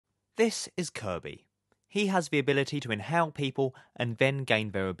This is Kirby. He has the ability to inhale people and then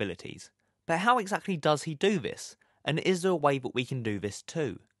gain their abilities. But how exactly does he do this? And is there a way that we can do this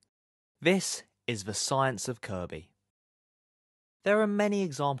too? This is the Science of Kirby. There are many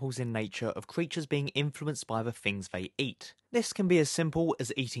examples in nature of creatures being influenced by the things they eat. This can be as simple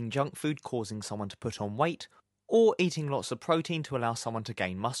as eating junk food causing someone to put on weight, or eating lots of protein to allow someone to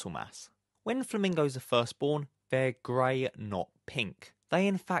gain muscle mass. When flamingos are first born, they're grey, not pink. They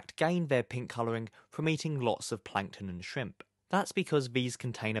in fact gain their pink colouring from eating lots of plankton and shrimp. That's because these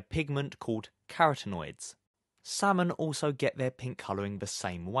contain a pigment called carotenoids. Salmon also get their pink colouring the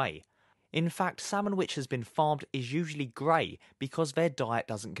same way. In fact, salmon which has been farmed is usually grey because their diet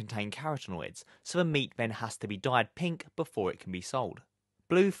doesn't contain carotenoids, so the meat then has to be dyed pink before it can be sold.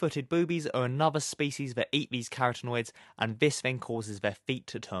 Blue-footed boobies are another species that eat these carotenoids, and this then causes their feet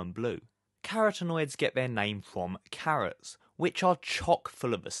to turn blue. Carotenoids get their name from carrots, which are chock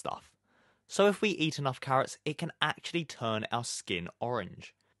full of the stuff. So if we eat enough carrots, it can actually turn our skin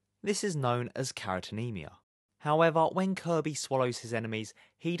orange. This is known as carotenemia. However, when Kirby swallows his enemies,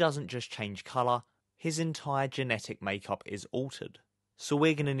 he doesn't just change colour, his entire genetic makeup is altered. So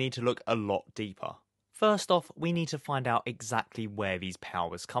we're going to need to look a lot deeper. First off, we need to find out exactly where these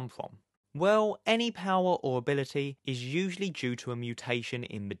powers come from. Well, any power or ability is usually due to a mutation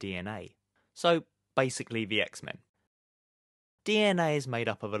in the DNA. So, basically the X-Men. DNA is made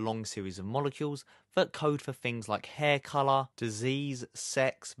up of a long series of molecules that code for things like hair colour, disease,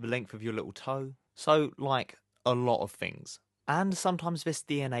 sex, the length of your little toe. So, like, a lot of things. And sometimes this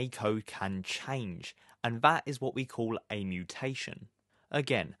DNA code can change, and that is what we call a mutation.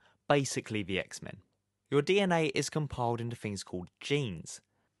 Again, basically the X-Men. Your DNA is compiled into things called genes.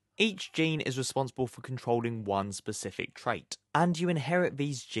 Each gene is responsible for controlling one specific trait, and you inherit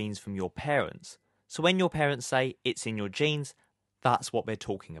these genes from your parents. So when your parents say it's in your genes, that's what they're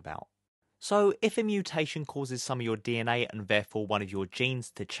talking about. So if a mutation causes some of your DNA and therefore one of your genes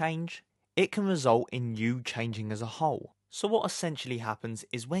to change, it can result in you changing as a whole. So what essentially happens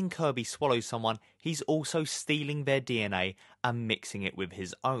is when Kirby swallows someone, he's also stealing their DNA and mixing it with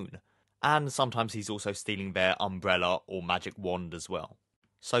his own. And sometimes he's also stealing their umbrella or magic wand as well.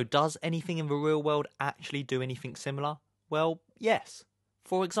 So does anything in the real world actually do anything similar? Well, yes.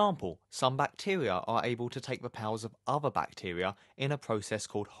 For example, some bacteria are able to take the powers of other bacteria in a process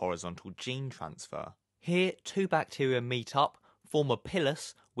called horizontal gene transfer. Here, two bacteria meet up, form a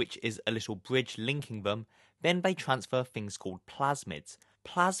pilus, which is a little bridge linking them, then they transfer things called plasmids.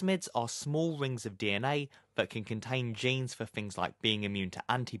 Plasmids are small rings of DNA that can contain genes for things like being immune to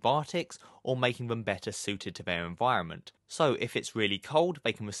antibiotics or making them better suited to their environment. So if it's really cold,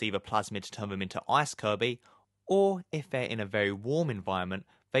 they can receive a plasmid to turn them into ice Kirby, or if they're in a very warm environment,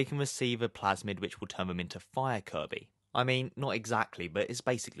 they can receive a plasmid which will turn them into fire Kirby. I mean, not exactly, but it's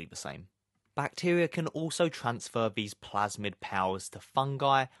basically the same. Bacteria can also transfer these plasmid powers to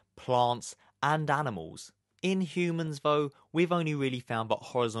fungi, plants, and animals. In humans though, we've only really found that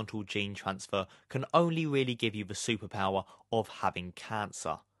horizontal gene transfer can only really give you the superpower of having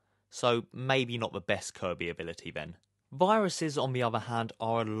cancer. So maybe not the best Kirby ability then. Viruses on the other hand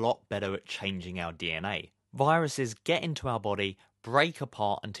are a lot better at changing our DNA. Viruses get into our body, break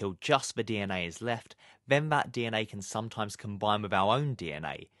apart until just the DNA is left, then that DNA can sometimes combine with our own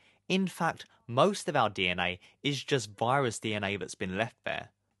DNA. In fact, most of our DNA is just virus DNA that's been left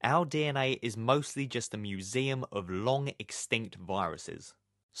there. Our DNA is mostly just a museum of long extinct viruses.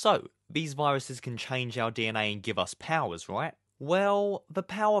 So, these viruses can change our DNA and give us powers, right? Well, the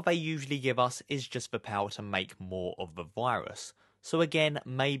power they usually give us is just the power to make more of the virus. So again,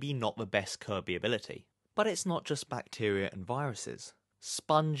 maybe not the best Kirby ability. But it's not just bacteria and viruses.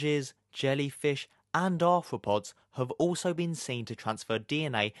 Sponges, jellyfish, and arthropods have also been seen to transfer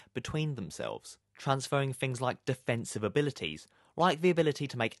DNA between themselves, transferring things like defensive abilities, like the ability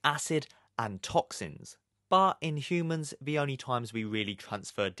to make acid and toxins. But in humans, the only times we really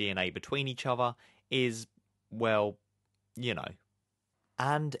transfer DNA between each other is, well, you know.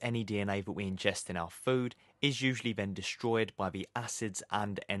 And any DNA that we ingest in our food is usually then destroyed by the acids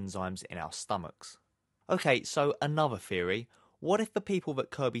and enzymes in our stomachs. Okay, so another theory. What if the people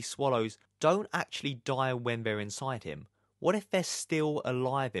that Kirby swallows don't actually die when they're inside him? What if they're still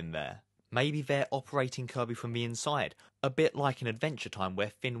alive in there? Maybe they're operating Kirby from the inside, a bit like in Adventure Time where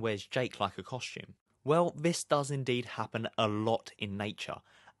Finn wears Jake like a costume. Well, this does indeed happen a lot in nature,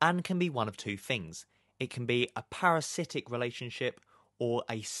 and can be one of two things. It can be a parasitic relationship or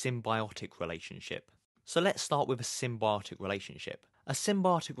a symbiotic relationship. So let's start with a symbiotic relationship. A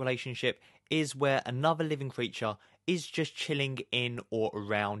symbiotic relationship is where another living creature is just chilling in or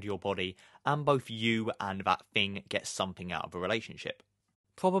around your body, and both you and that thing get something out of a relationship.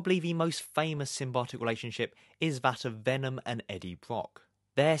 Probably the most famous symbiotic relationship is that of Venom and Eddie Brock.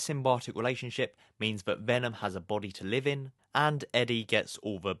 Their symbiotic relationship means that Venom has a body to live in, and Eddie gets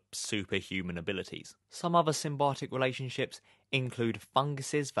all the superhuman abilities. Some other symbiotic relationships include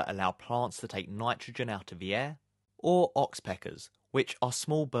funguses that allow plants to take nitrogen out of the air, or oxpeckers, which are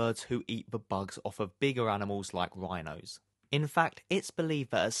small birds who eat the bugs off of bigger animals like rhinos. In fact, it's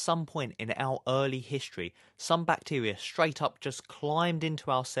believed that at some point in our early history, some bacteria straight up just climbed into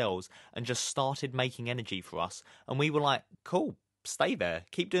our cells and just started making energy for us, and we were like, cool, stay there,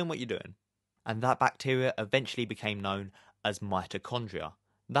 keep doing what you're doing. And that bacteria eventually became known as mitochondria.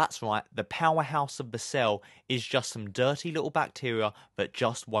 That's right, the powerhouse of the cell is just some dirty little bacteria that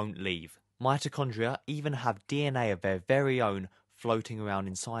just won't leave. Mitochondria even have DNA of their very own floating around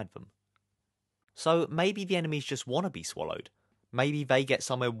inside them. So maybe the enemies just want to be swallowed. Maybe they get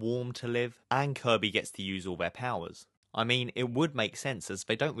somewhere warm to live, and Kirby gets to use all their powers. I mean, it would make sense as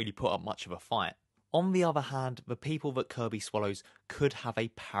they don't really put up much of a fight. On the other hand, the people that Kirby swallows could have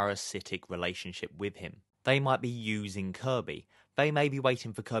a parasitic relationship with him. They might be using Kirby. They may be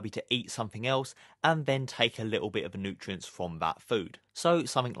waiting for Kirby to eat something else and then take a little bit of the nutrients from that food. So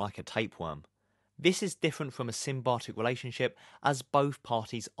something like a tapeworm. This is different from a symbiotic relationship as both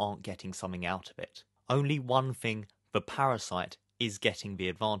parties aren't getting something out of it. Only one thing, the parasite, is getting the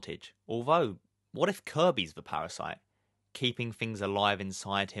advantage. Although, what if Kirby's the parasite? Keeping things alive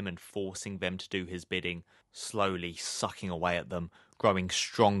inside him and forcing them to do his bidding, slowly sucking away at them, growing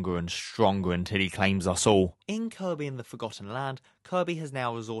stronger and stronger until he claims us all. In Kirby and the Forgotten Land, Kirby has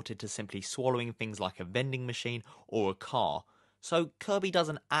now resorted to simply swallowing things like a vending machine or a car. So Kirby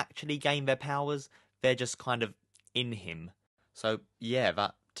doesn't actually gain their powers, they're just kind of in him. So yeah,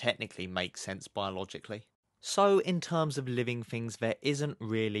 that technically makes sense biologically. So in terms of living things, there isn't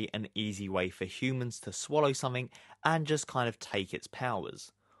really an easy way for humans to swallow something and just kind of take its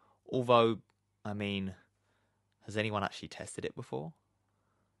powers. Although, I mean, has anyone actually tested it before?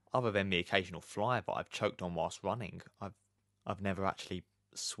 Other than the occasional fly that I've choked on whilst running, I've never actually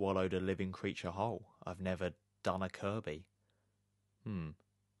swallowed a living creature whole. I've never done a Kirby.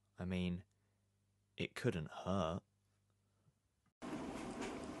 I mean, it couldn't hurt.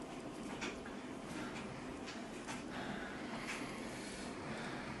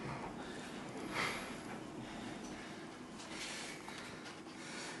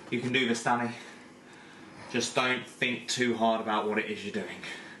 You can do this, Danny. Just don't think too hard about what it is you're doing.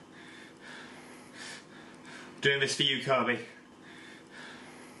 Doing this for you, Kirby.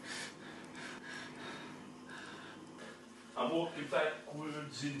 I'm walking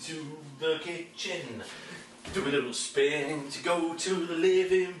backwards into the kitchen. Do a little spin to go to the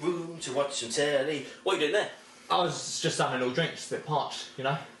living room to watch some telly. What are you doing there? I was just having a little drink, just a bit parched, you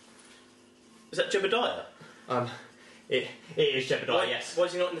know? Is that Jebediah? It is Jebediah, yes. Why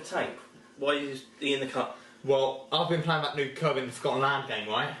is he not in the tank? Why is he in the cup? Well, I've been playing that new Kirby and the Forgotten Land game,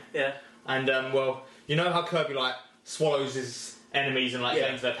 right? Yeah. And, well, you know how Kirby, like, swallows his enemies and, like,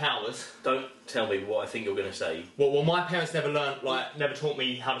 gains their powers? Don't tell me what I think you're going to say. Well, my parents never never taught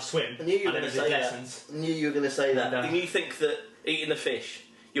me how to swim. I knew you were going to say that. I knew you were going to say that. And you think that eating the fish,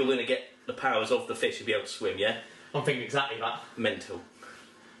 you're going to get the powers of the fish to be able to swim, yeah? I'm thinking exactly that. Mental.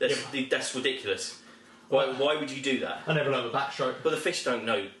 That's ridiculous. Why would you do that? I never learned the backstroke. But the fish don't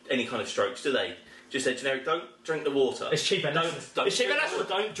know any kind of strokes, do they? Just say generic, don't drink the water. It's cheaper.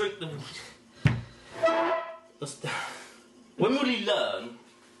 Don't drink the water. When will you learn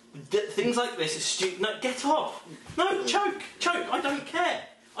things like this are stupid? No, get off. No, choke. I don't care.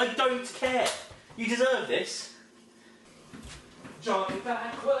 I don't care. You deserve this. Jogging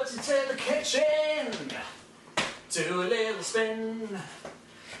backwards into the kitchen. Do a little spin.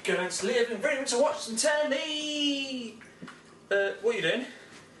 Going to the living room to watch some telly. What are you doing?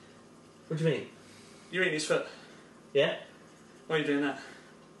 What do you mean? You're eating his foot. Yeah? Why are you doing that?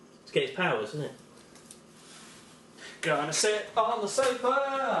 To get his powers, isn't it? Gonna sit on the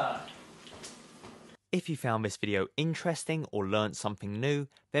sofa. If you found this video interesting or learnt something new,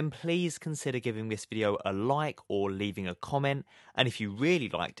 then please consider giving this video a like or leaving a comment. And if you really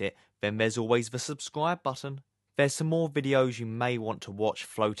liked it, then there's always the subscribe button. There's some more videos you may want to watch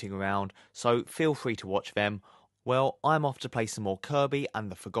floating around, so feel free to watch them. Well, I'm off to play some more Kirby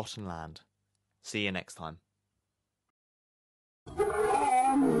and the Forgotten Land. See you next time.